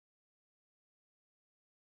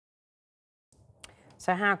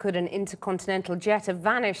So how could an intercontinental jet have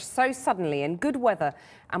vanished so suddenly in good weather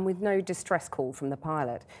and with no distress call from the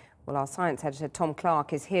pilot? Well, our science editor, Tom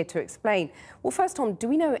Clark, is here to explain. Well, first, Tom, do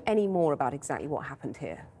we know any more about exactly what happened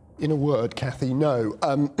here? In a word, Kathy, no.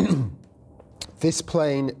 This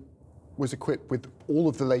plane was equipped with all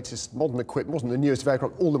of the latest modern equipment, wasn't the newest of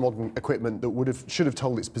aircraft, all the modern equipment that should have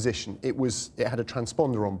told its position. It had a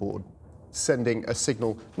transponder on board, sending a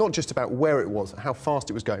signal not just about where it was, how fast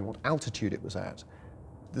it was going, what altitude it was at.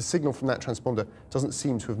 The signal from that transponder doesn't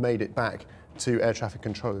seem to have made it back to air traffic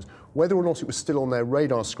controllers. Whether or not it was still on their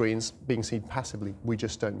radar screens, being seen passively, we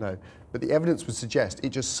just don't know. But the evidence would suggest it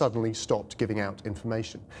just suddenly stopped giving out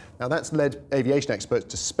information. Now, that's led aviation experts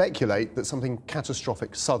to speculate that something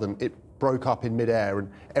catastrophic, sudden, it broke up in midair and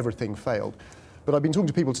everything failed. But I've been talking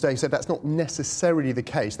to people today who said that's not necessarily the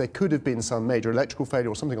case. There could have been some major electrical failure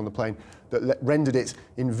or something on the plane that rendered it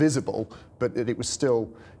invisible, but that it was still,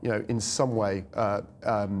 in some way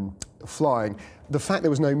flying. The fact there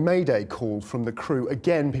was no mayday call from the crew,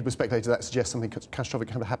 again, people speculated that suggests something catastrophic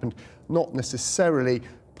had happened. Not necessarily.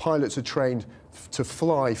 Pilots are trained to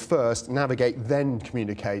fly first, navigate, then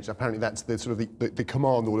communicate. Apparently that's the sort of the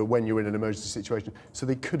command order when you're in an emergency situation. So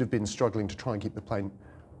they could have been struggling to try and keep the plane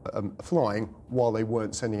flying while they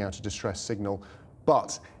weren't sending out a distress signal,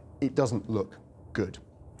 but it doesn't look good.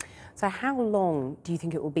 So how long do you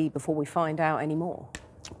think it will be before we find out any more?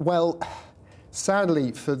 Well,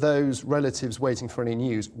 sadly for those relatives waiting for any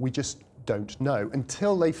news, we just don't know.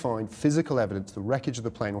 Until they find physical evidence, the wreckage of the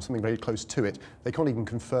plane or something very close to it, they can't even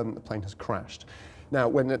confirm that the plane has crashed. Now,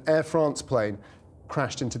 when an Air France plane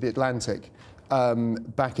crashed into the Atlantic,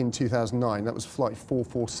 back in 2009, that was flight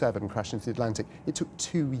 447 crashed into the Atlantic. It took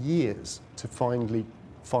 2 years to finally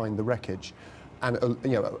find the wreckage, and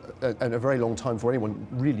a very long time before anyone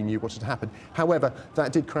really knew what had happened. However,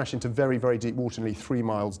 that did crash into very, very deep water, nearly 3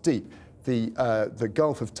 miles deep. The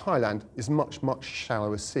Gulf of Thailand is much, much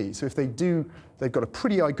shallower sea. So if they do, they've got a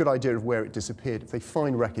pretty good idea of where it disappeared. If they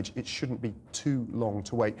find wreckage, it shouldn't be too long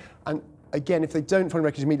to wait. And again, if they don't find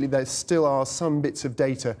wreckage immediately, there still are some bits of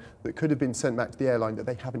data that could have been sent back to the airline that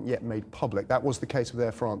they haven't yet made public. That was the case with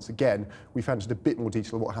Air France. Again, we found just a bit more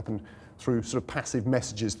detail of what happened through sort of passive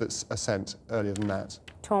messages that are sent earlier than that.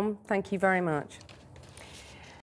 Tom, thank you very much.